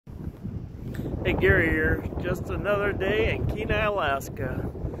Hey, Gary here. Just another day in Kenai, Alaska.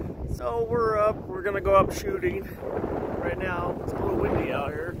 So we're gonna go up shooting. Right now it's a little windy out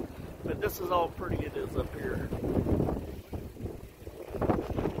here, but this is how pretty it is up here.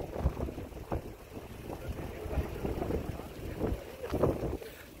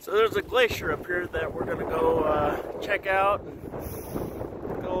 So there's a glacier up here that we're gonna go check out, and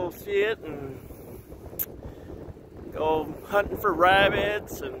go see it, and go hunting for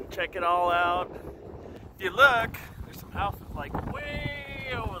rabbits and check it all out. If you look, there's some houses like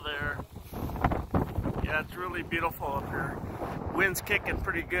way over there. Yeah, it's really beautiful up here. Wind's kicking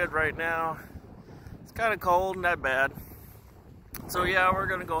pretty good right now. It's kind of cold, not bad. So yeah, we're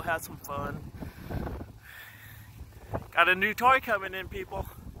gonna go have some fun. Got a new toy coming in, people.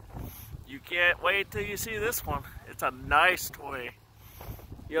 You can't wait till you see this one. It's a nice toy.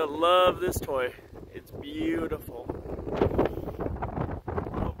 You'll love this toy. It's beautiful.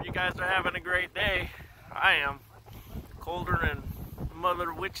 Hope you guys are having a great day. I am. Colder than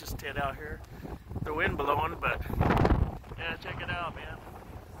Mother Witch's tit out here. The wind blowing, but yeah, check it out, man.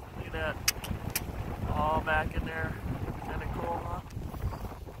 Look at that. All back in there. Kind of cool, huh?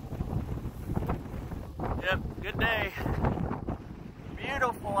 Yep, good day.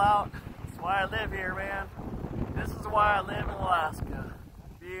 Beautiful out. That's why I live here, man. This is why I live in Alaska.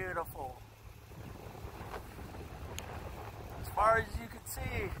 Beautiful. As far as you can see,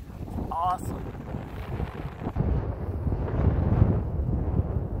 it's awesome.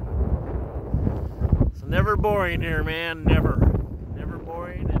 It's never boring here, man. Never. Never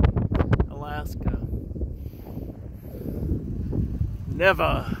boring in Alaska.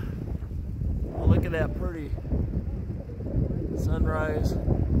 Never. Oh, look at that pretty sunrise.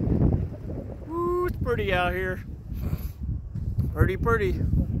 Woo, it's pretty out here. Pretty.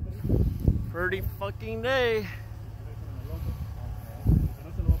 Pretty fucking day.